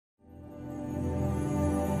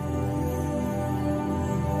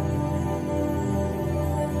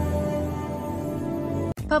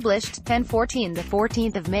Published, 10:14 the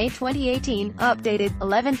 14th of May 2018. Updated,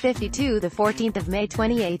 11:52 the 14th of May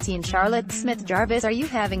 2018. Charlotte Smith-Jarvis Are you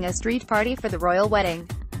having a street party for the royal wedding?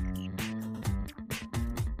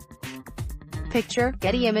 Picture,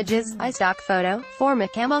 Getty Images, iStockphoto,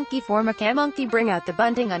 formicamonkey bring out the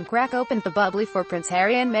bunting and crack open the bubbly for Prince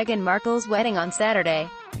Harry and Meghan Markle's wedding on Saturday.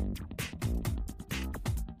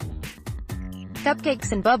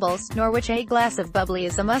 Cupcakes and Bubbles, Norwich A glass of bubbly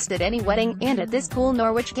is a must at any wedding, and at this cool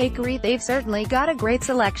Norwich cakery they've certainly got a great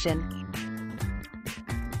selection.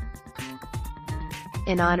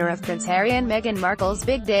 In honor of Prince Harry and Meghan Markle's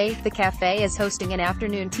big day, the cafe is hosting an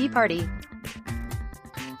afternoon tea party.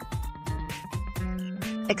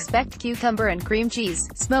 Expect cucumber and cream cheese,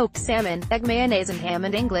 smoked salmon, egg mayonnaise and ham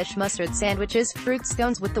and English mustard sandwiches, fruit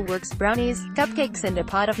scones with the works, brownies, cupcakes and a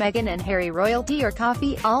pot of Meghan and Harry royal tea or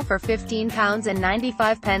coffee, all for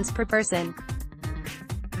 £15.95 per person.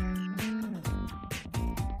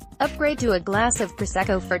 Upgrade to a glass of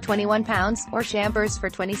Prosecco for £21, or Chambers for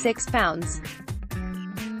 £26.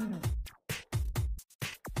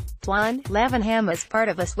 Swan, Lavenham is part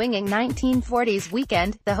of a swinging 1940s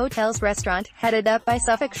weekend. The hotel's restaurant, headed up by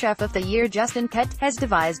Suffolk Chef of the Year Justin Kett, has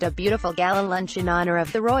devised a beautiful gala lunch in honor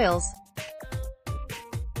of the royals.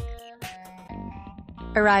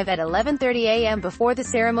 Arrive at 11:30 a.m. before the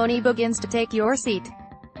ceremony begins to take your seat.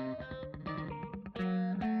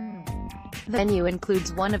 The menu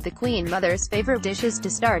includes one of the Queen Mother's favorite dishes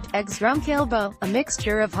to start, eggs rumkilbo, a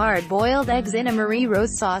mixture of hard-boiled eggs in a Marie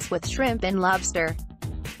Rose sauce with shrimp and lobster.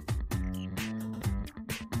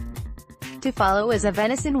 To follow is a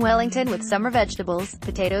venison Wellington with summer vegetables,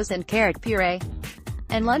 potatoes and carrot puree.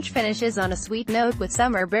 And lunch finishes on a sweet note with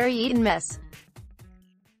summer berry Eton mess.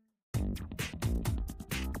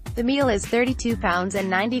 The meal is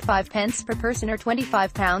 £32.95 per person or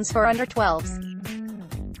 £25 for under 12s.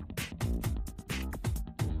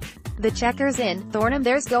 The Checkers Inn, Thornham.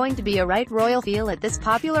 There's going to be a right royal feel at this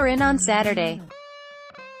popular inn on Saturday.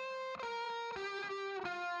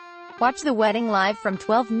 Watch the wedding live from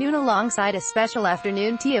 12 noon alongside a special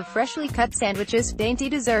afternoon tea of freshly cut sandwiches, dainty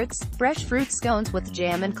desserts, fresh fruit scones with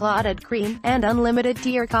jam and clotted cream, and unlimited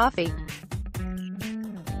tea or coffee.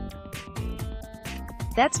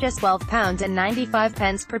 That's just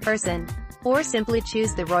 £12.95 per person. Or simply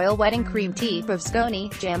choose the royal wedding cream tea, scone,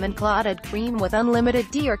 jam and clotted cream with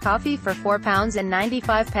unlimited tea or coffee for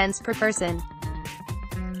 £4.95 per person.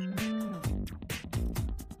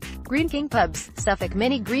 Green King Pubs, Suffolk.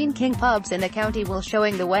 Many Green King pubs in the county will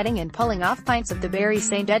showing the wedding and pulling off pints of the Bury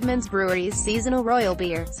St Edmunds Brewery's seasonal royal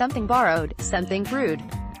beer, something borrowed, something brewed.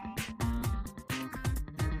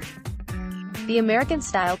 The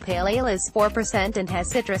American-style pale ale is 4% and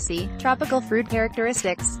has citrusy, tropical fruit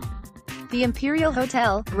characteristics. The Imperial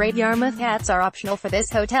Hotel, Great Yarmouth hats are optional for this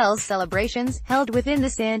hotel's celebrations, held within the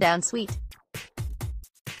Sandown Suite.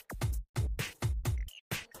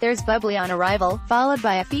 There's bubbly on arrival, followed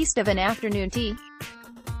by a feast of an afternoon tea.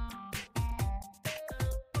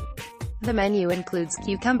 The menu includes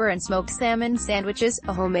cucumber and smoked salmon sandwiches,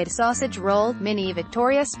 a homemade sausage roll, mini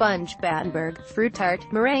Victoria sponge, Battenberg, fruit tart,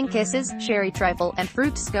 meringue kisses, sherry trifle, and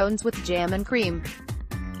fruit scones with jam and cream.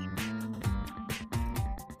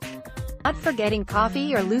 Not forgetting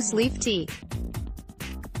coffee or loose leaf tea.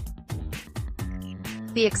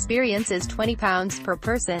 The experience is £20 per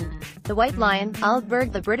person. The White Lion,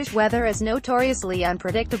 Aldburg. The British weather is notoriously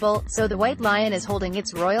unpredictable, so the White Lion is holding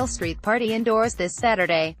its royal street party indoors this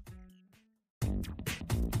Saturday.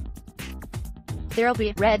 There'll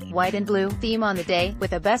be red, white and blue theme on the day,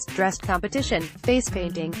 with a best dressed competition, face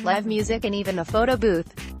painting, live music and even a photo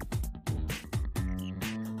booth.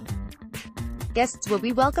 Guests will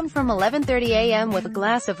be welcomed from 11:30 a.m. with a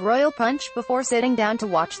glass of royal punch before sitting down to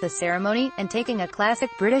watch the ceremony, and taking a classic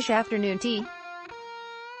British afternoon tea.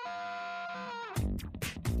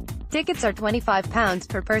 Tickets are £25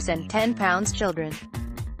 per person, £10 children.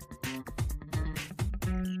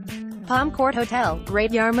 Palm Court Hotel,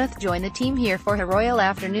 Great Yarmouth. Join the team here for a royal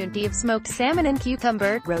afternoon tea of smoked salmon and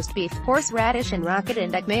cucumber, roast beef, horseradish and rocket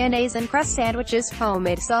and egg mayonnaise and crust sandwiches,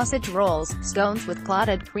 homemade sausage rolls, scones with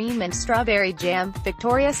clotted cream and strawberry jam,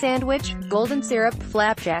 Victoria sandwich, golden syrup,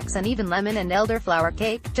 flapjacks and even lemon and elderflower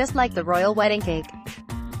cake, just like the royal wedding cake.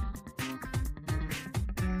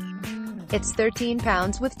 It's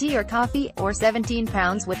 £13 with tea or coffee, or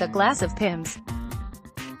 £17 with a glass of Pimm's.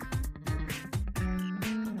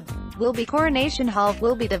 Wilby Coronation Hall.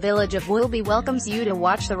 Wilby. The village of Wilby welcomes you to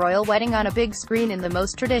watch the royal wedding on a big screen in the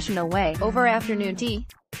most traditional way, over afternoon tea.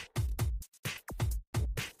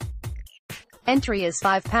 Entry is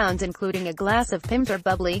 £5 including a glass of Pimm's or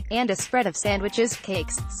bubbly, and a spread of sandwiches,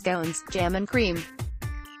 cakes, scones, jam and cream.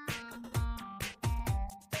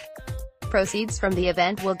 proceeds from the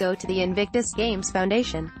event will go to the Invictus Games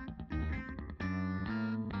Foundation.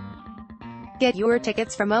 Get your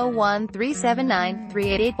tickets from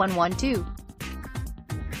 01379388112.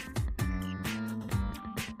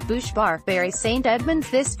 Bush Bar, Bury St. Edmunds.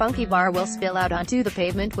 This funky bar will spill out onto the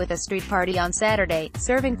pavement with a street party on Saturday,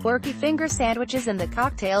 serving quirky finger sandwiches and the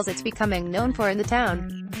cocktails it's becoming known for in the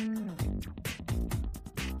town.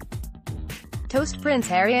 Toast Prince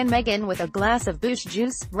Harry and Meghan with a glass of Bush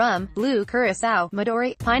juice, rum, blue curacao,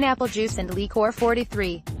 Midori, pineapple juice and liqueur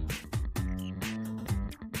 43.